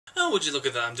Oh, would you look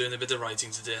at that, I'm doing a bit of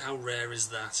writing today. How rare is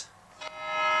that?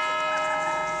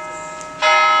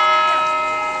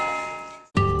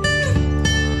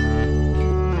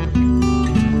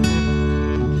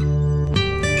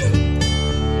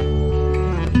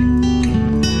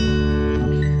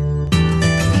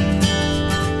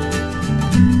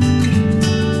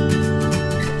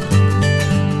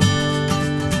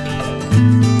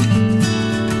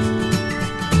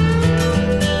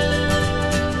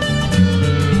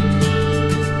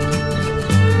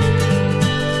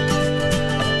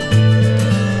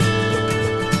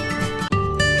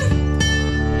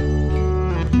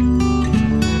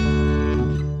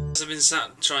 I've been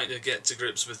sat trying to get to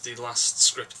grips with the last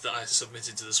script that I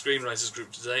submitted to the screenwriters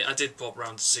group today. I did pop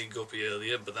round to see Guppy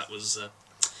earlier, but that was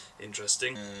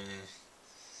interesting.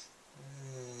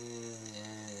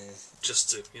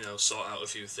 Just to, you know, sort out a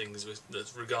few things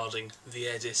regarding the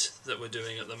edit that we're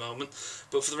doing at the moment.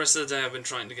 But for the rest of the day I've been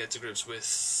trying to get to grips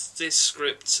with this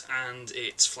script and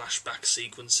its flashback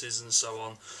sequences and so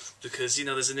on, because, you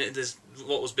know, there's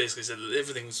what was basically said, that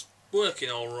everything's working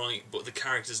alright, but the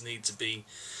characters need to be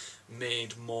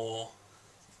made more...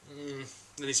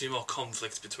 there needs to be more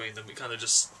conflict between them. It kind of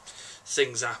just...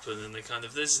 things happen and they kind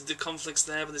of... there's the conflict's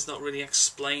there, but it's not really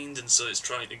explained, and so it's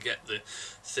trying to get the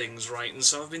things right. And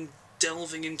so I've been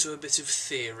delving into a bit of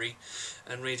theory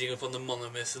and reading up on the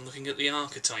monomyth and looking at the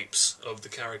archetypes of the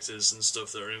characters and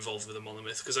stuff that are involved with the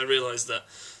monomyth, because I realised that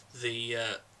the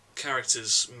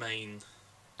character's main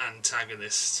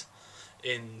antagonist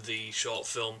in the short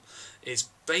film is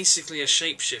basically a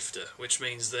shapeshifter, which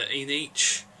means that in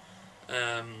each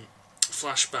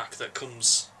flashback that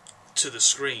comes to the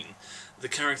screen, the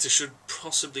character should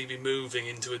possibly be moving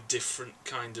into a different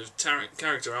kind of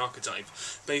character archetype,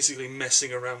 basically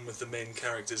messing around with the main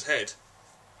character's head,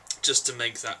 just to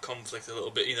make that conflict a little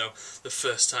bit, you know, the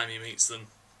first time he meets them,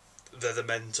 they're the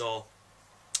mentor.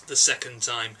 The second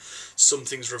time,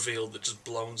 something's revealed that just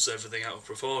blows everything out of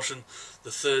proportion.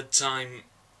 The third time,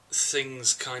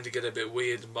 things kind of get a bit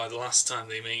weird, and by the last time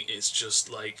they meet, it's just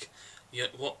like, yeah,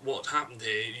 what happened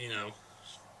here? You know,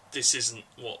 this isn't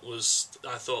what was...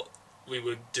 I thought we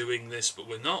were doing this, but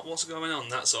we're not. What's going on?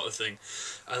 That sort of thing.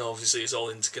 And obviously, it's all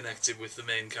interconnected with the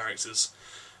main character's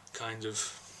kind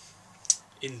of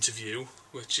interview,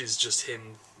 which is just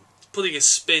him putting a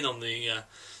spin on the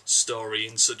story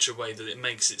in such a way that it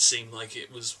makes it seem like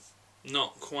it was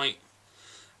not quite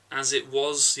as it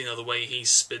was. You know, the way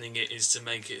he's spinning it is to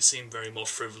make it seem very more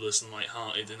frivolous and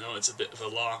light-hearted. You know, it's a bit of a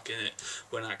lark in it,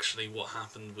 when actually what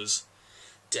happened was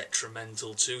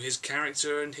detrimental to his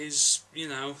character and his, you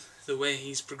know, the way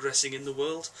he's progressing in the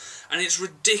world. And it's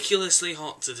ridiculously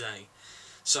hot today,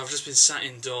 so I've just been sat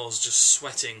indoors just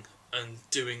sweating and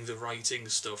doing the writing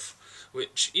stuff,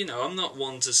 which, you know, I'm not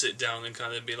one to sit down and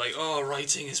kind of be like, oh,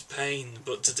 writing is pain,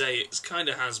 but today it kind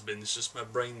of has been. It's just my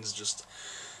brain's just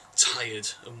tired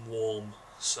and warm.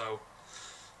 So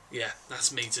yeah,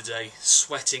 that's me today,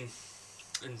 sweating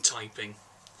and typing.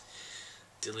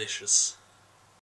 Delicious.